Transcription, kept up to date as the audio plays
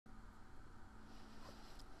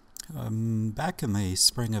Back in the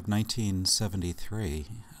spring of 1973,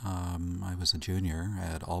 I was a junior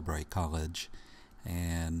at Albright College,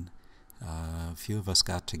 and a few of us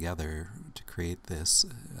got together to create this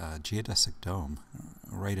geodesic dome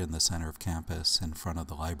right in the center of campus in front of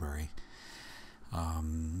the library.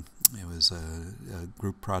 It was a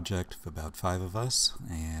group project of about 5 of us,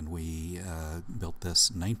 and we built this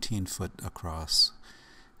 19-foot across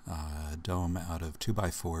dome out of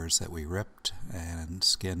 2x4s that we ripped and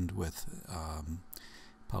skinned with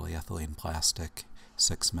polyethylene plastic,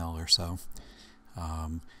 6 mil or so.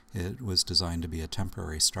 It was designed to be a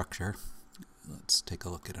temporary structure. Let's take a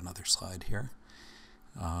look at another slide here.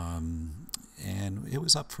 And it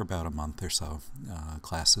was up for about a month or so.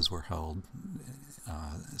 Classes were held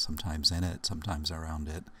sometimes in it, sometimes around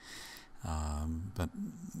it. But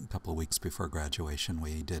a couple of weeks before graduation,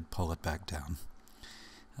 we did pull it back down.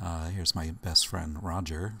 Here's my best friend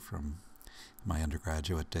Roger from my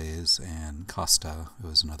undergraduate days, and Costa, who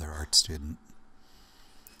was another art student.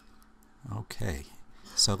 Okay,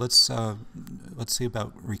 so let's see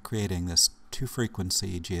about recreating this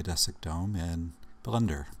 2-frequency geodesic dome in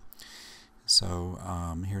Blender. So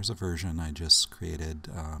here's a version I just created.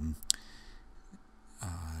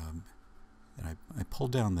 And I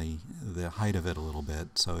pulled down the height of it a little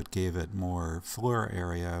bit, so it gave it more floor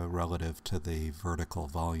area relative to the vertical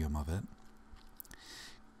volume of it.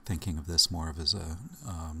 Thinking of this more of as a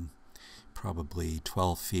probably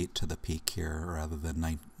 12 feet to the peak here, rather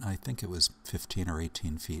than I think it was 15 or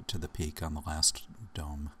 18 feet to the peak on the last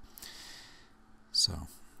dome. So,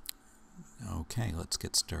 okay, let's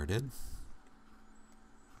get started.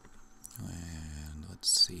 And let's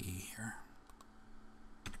see here.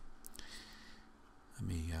 Let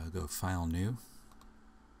me go File New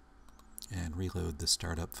and reload the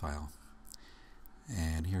startup file.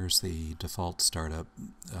 And here's the default startup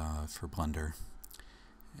for Blender.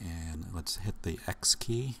 And let's hit the X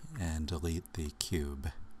key and delete the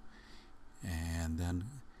cube. And then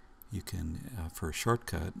you can, for a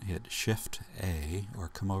shortcut, hit Shift A or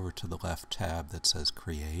come over to the left tab that says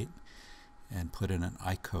Create and put in an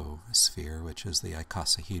icosphere, which is the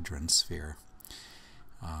icosahedron sphere.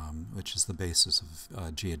 Which is the basis of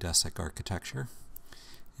geodesic architecture.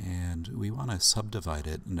 And we want to subdivide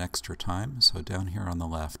it an extra time. So down here on the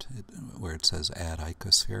left, where it says Add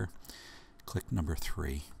Icosphere, click number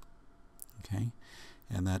 3. Okay,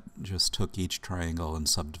 and that just took each triangle and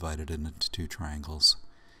subdivided it into 2 triangles.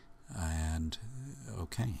 And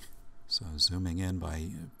okay, so zooming in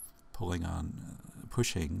by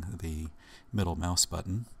pushing the middle mouse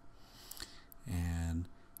button and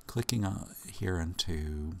clicking here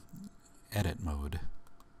into edit mode,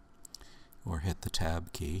 or hit the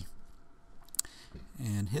tab key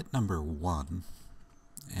and hit number 1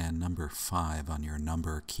 and number 5 on your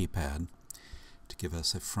number keypad to give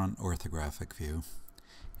us a front orthographic view,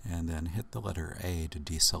 and then hit the letter A to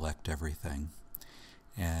deselect everything.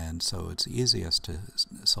 And so it's easiest to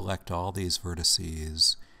select all these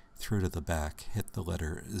vertices through to the back, hit the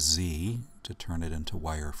letter Z to turn it into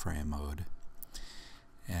wireframe mode,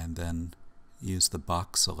 and then use the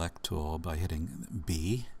box select tool by hitting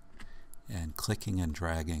B and clicking and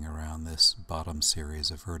dragging around this bottom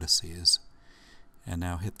series of vertices. And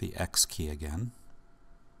now hit the X key again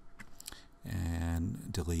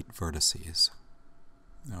and delete vertices.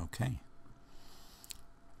 Okay.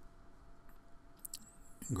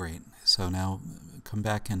 Great. So now come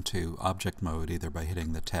back into object mode either by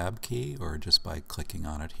hitting the tab key or just by clicking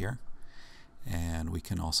on it here. And we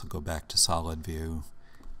can also go back to solid view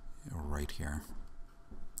right here.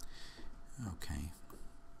 Okay.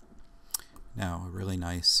 Now, a really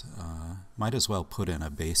nice, might as well put in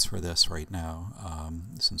a base for this right now,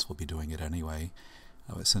 since we'll be doing it anyway,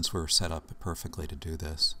 since we're set up perfectly to do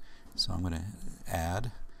this. So I'm going to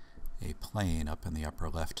add a plane up in the upper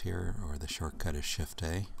left here, or the shortcut is Shift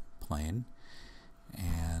A, plane.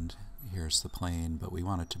 And here's the plane, but we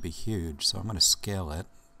want it to be huge, so I'm going to scale it.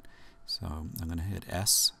 So I'm going to hit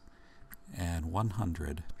S and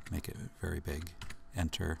 100, make it very big.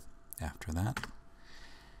 Enter after that.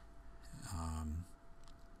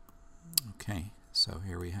 Okay, so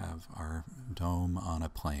here we have our dome on a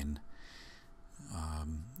plane.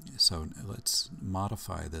 So let's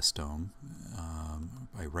modify this dome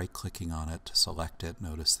by right-clicking on it to select it.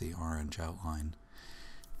 Notice the orange outline.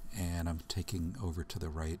 And I'm taking over to the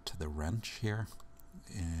right to the wrench here,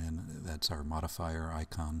 and that's our modifier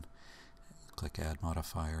icon. Click Add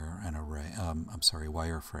Modifier and Array. I'm sorry,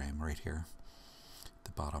 Wireframe right here at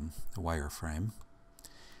the bottom, the wireframe.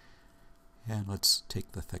 And let's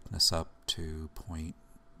take the thickness up to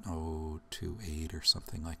 0.028 or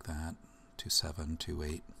something like that,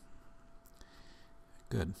 0.2728.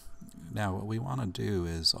 Good. Now what we want to do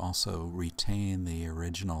is also retain the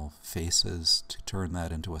original faces to turn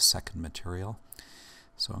that into a second material.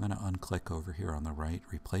 So I'm going to unclick over here on the right,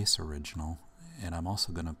 replace original, and I'm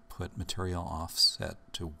also going to put material offset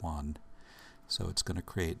to 1. So it's going to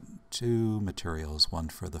create 2 materials, one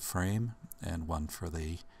for the frame and one for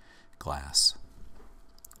the glass.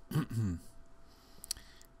 I'll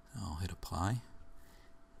hit apply.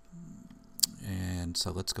 And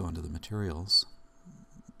so let's go into the materials.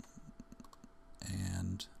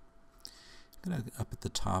 And I'm going to, up at the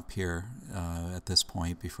top here, at this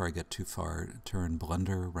point, before I get too far, turn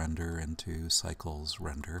Blender Render into Cycles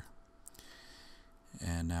Render.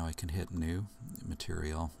 And now I can hit New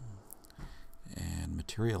Material. And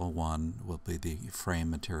Material 1 will be the frame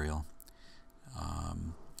material.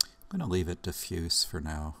 I'm going to leave it diffuse for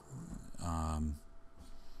now.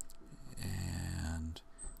 And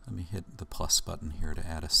let me hit the plus button here to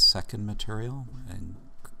add a second material and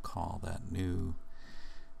call that New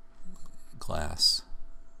Glass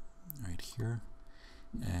right here.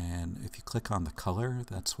 And if you click on the color,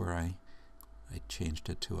 that's where I changed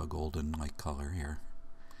it to a golden like color here.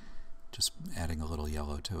 Just adding a little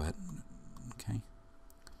yellow to it. Okay.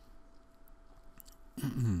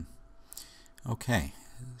 Okay,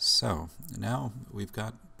 so now we've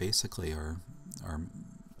got basically our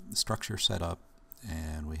structure set up,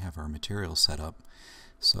 and we have our materials set up.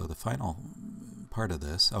 So the final part of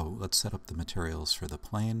this, let's set up the materials for the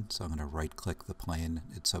plane. So I'm going to right click the plane.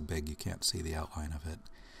 It's so big you can't see the outline of it.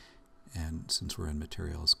 And since we're in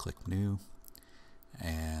materials, click New.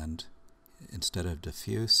 And instead of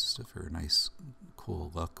diffuse, for a nice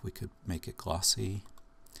cool look, we could make it glossy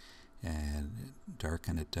and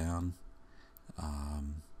darken it down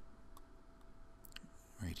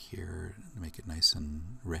right here, make it nice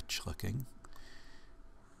and rich looking.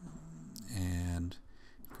 And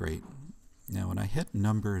great. Now when I hit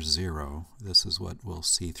number 0, this is what we'll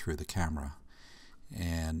see through the camera.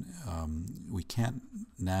 And we can't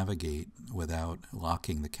navigate without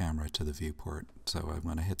locking the camera to the viewport. So I'm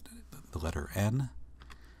going to hit the letter N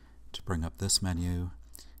to bring up this menu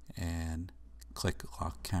and click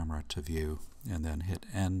Lock Camera to View, and then hit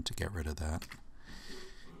N to get rid of that.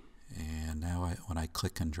 And now when I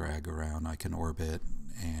click and drag around, I can orbit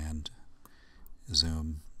and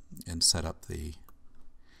zoom and set up the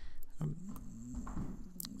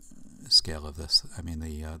scale of this,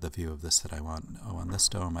 the view of this that I want. On this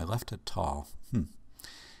dome I left it tall.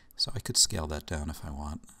 So I could scale that down if I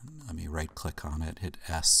want. Let me right click on it, hit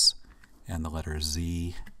S and the letter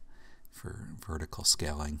Z for vertical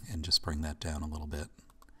scaling, and just bring that down a little bit.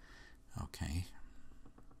 Okay.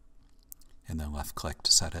 And then left click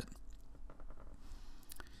to set it.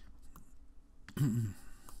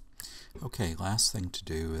 Okay, last thing to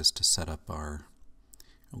do is to set up our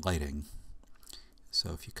lighting.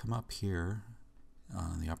 So if you come up here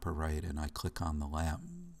on the upper right and I click on the lamp,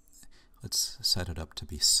 let's set it up to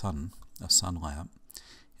be a sun lamp,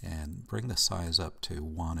 and bring the size up to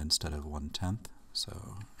 1 instead of 1/10.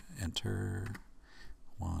 So enter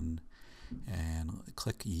 1 and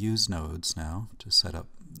click Use Nodes now to set up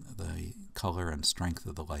the color and strength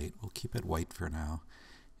of the light. We'll keep it white for now.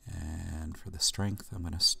 And for the strength, I'm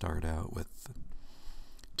going to start out with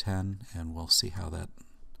 10, and we'll see how that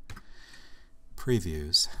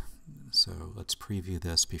previews. So let's preview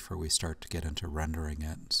this before we start to get into rendering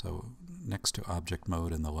it. So next to Object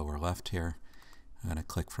Mode in the lower left here, I'm going to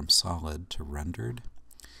click from Solid to Rendered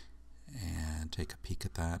and take a peek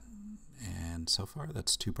at that. And so far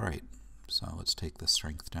that's too bright. So let's take the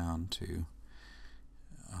strength down to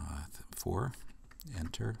 4,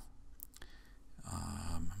 enter.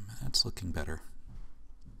 That's looking better.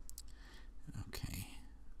 Okay.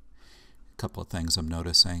 A couple of things I'm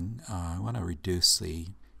noticing. I want to reduce the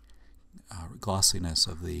glossiness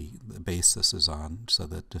of the base this is on so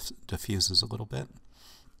that diffuses a little bit.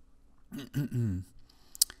 And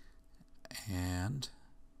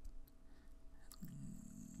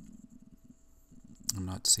I'm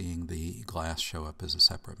not seeing the glass show up as a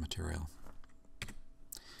separate material.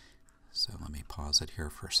 So let me pause it here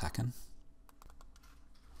for a second.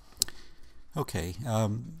 Okay,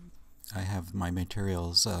 I have my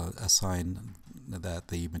materials assigned that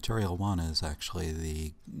the material 1 is actually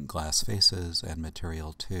the glass faces, and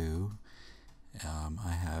material 2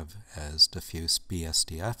 I have as diffuse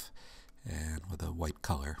BSDF and with a white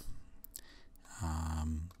color.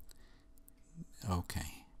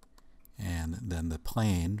 Okay, and then the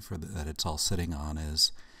plane that it's all sitting on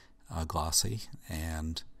is glossy,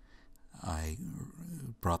 and I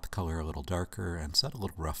brought the color a little darker and set a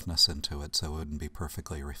little roughness into it so it wouldn't be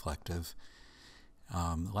perfectly reflective.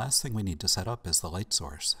 The last thing we need to set up is the light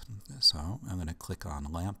source. So I'm going to click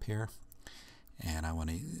on lamp here, and I want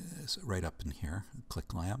to, right up in here,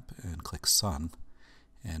 click lamp and click sun.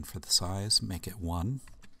 And for the size, make it 1,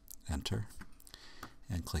 enter,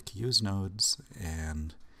 and click use nodes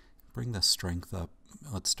and bring the strength up.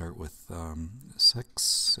 Let's start with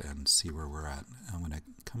 6 and see where we're at. I'm going to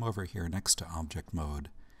come over here next to object mode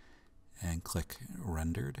and click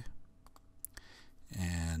rendered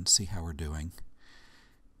and see how we're doing.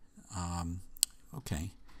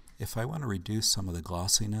 Okay, if I want to reduce some of the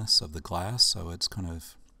glossiness of the glass so it's kind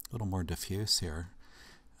of a little more diffuse here,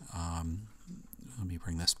 let me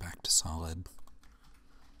bring this back to solid.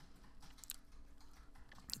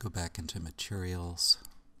 Go back into materials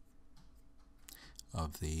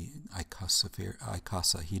of the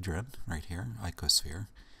icosahedron right here, icosphere,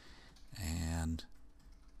 and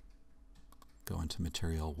go into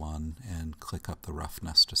material 1 and click up the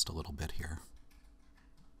roughness just a little bit here.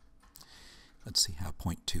 Let's see how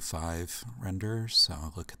 0.25 renders,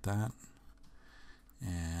 so look at that.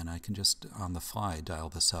 And I can just on the fly dial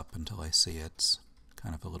this up until I see it's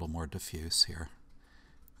kind of a little more diffuse here.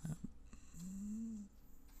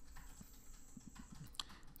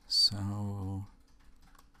 So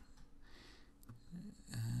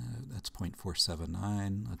that's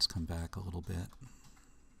 0.479. Let's come back a little bit.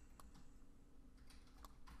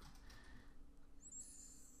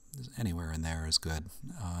 Anywhere in there is good.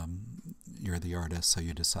 You're the artist, so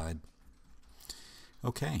you decide.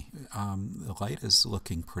 Okay, the light is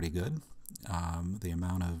looking pretty good. The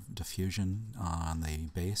amount of diffusion on the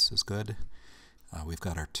base is good. We've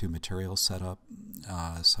got our 2 materials set up,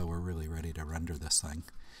 so we're really ready to render this thing.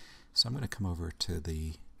 So I'm going to come over to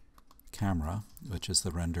the camera, which is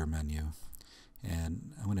the render menu,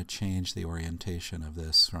 and I'm going to change the orientation of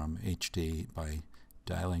this from HD by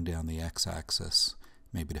dialing down the x-axis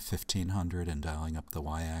maybe to 1500 and dialing up the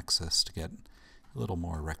y-axis to get a little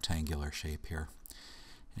more rectangular shape here.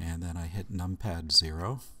 And then I hit numpad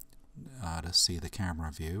 0 to see the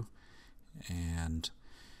camera view, and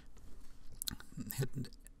hit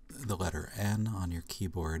the letter N on your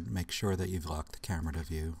keyboard. Make sure that you've locked the camera to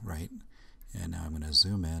view, right? And now I'm going to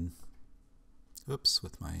zoom in. Oops,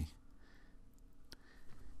 with my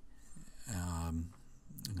I'm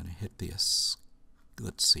going to hit the,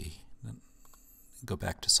 let's see, go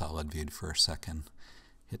back to solid view for a second,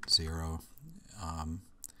 hit 0.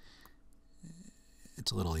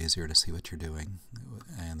 It's a little easier to see what you're doing,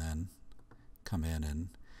 and then come in and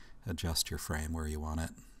adjust your frame where you want it.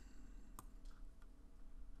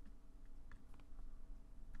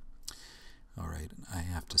 Alright, I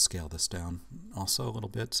have to scale this down also a little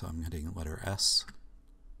bit, so I'm hitting letter S.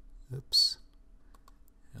 Oops.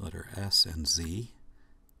 Letter S and Z,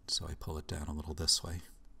 so I pull it down a little this way.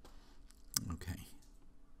 Okay.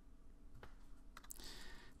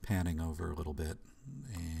 Panning over a little bit,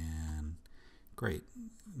 and great.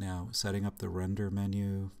 Now setting up the render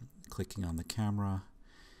menu, clicking on the camera.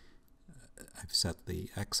 I've set the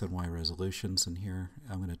X and Y resolutions in here.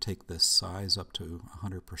 I'm going to take this size up to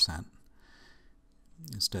 100%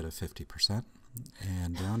 instead of 50%.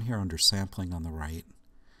 And down here under sampling on the right,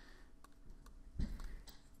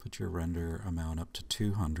 put your render amount up to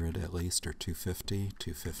 200 at least, or 250.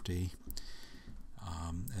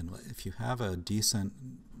 And if you have a decent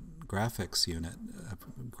graphics unit, a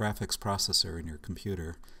graphics processor in your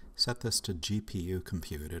computer, set this to GPU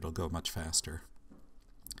compute. It'll go much faster.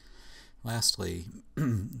 Lastly,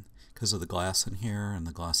 because of the glass in here and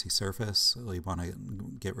the glossy surface, we want to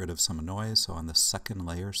get rid of some noise. So on the second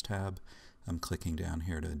layers tab, I'm clicking down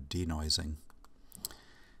here to denoising.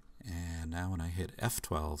 And now when I hit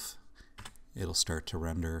F12, it'll start to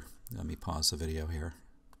render. Let me pause the video here.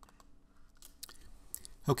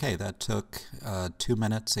 Okay, that took 2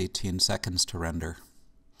 minutes, 18 seconds to render.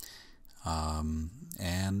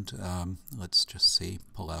 Let's just see,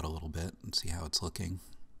 pull out a little bit and see how it's looking.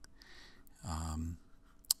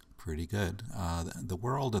 Pretty good. The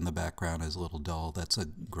world in the background is a little dull. That's a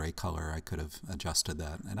gray color. I could have adjusted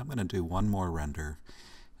that. And I'm going to do one more render,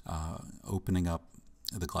 opening up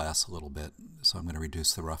the glass a little bit. So I'm going to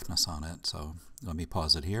reduce the roughness on it. So let me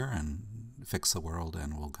pause it here and fix the world,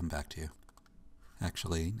 and we'll come back to you.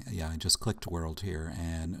 Actually, yeah, I just clicked world here,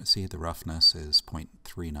 and see the roughness is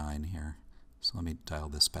 0.39 here. So let me dial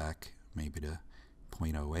this back maybe to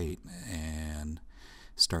 0.08 and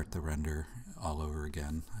start the render all over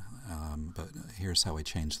again. But here's how I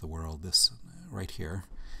change the world. This right here,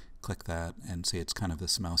 click that, and see it's kind of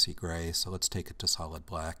this mousy gray. So let's take it to solid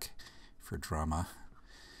black for drama.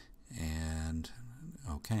 And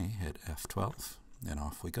okay, hit F12, and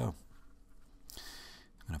off we go.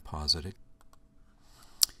 I'm going to pause it.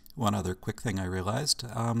 One other quick thing I realized,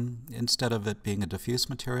 instead of it being a diffuse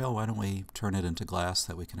material, why don't we turn it into glass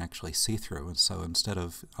that we can actually see through? And so instead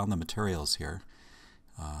of, on the materials here,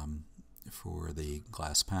 for the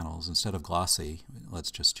glass panels, instead of glossy,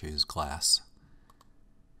 let's just choose glass.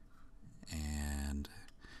 And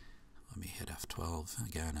let me hit F12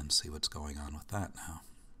 again and see what's going on with that now.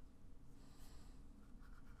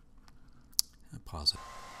 Pause it.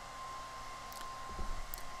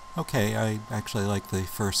 Okay, I actually like the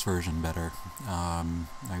first version better. I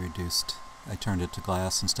turned it to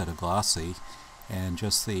glass instead of glossy, and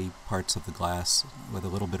just the parts of the glass with a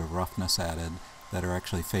little bit of roughness added that are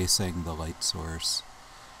actually facing the light source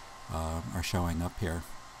are showing up here.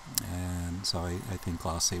 And so I think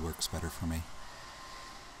glossy works better for me.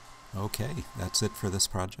 Okay, that's it for this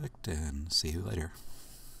project, and see you later.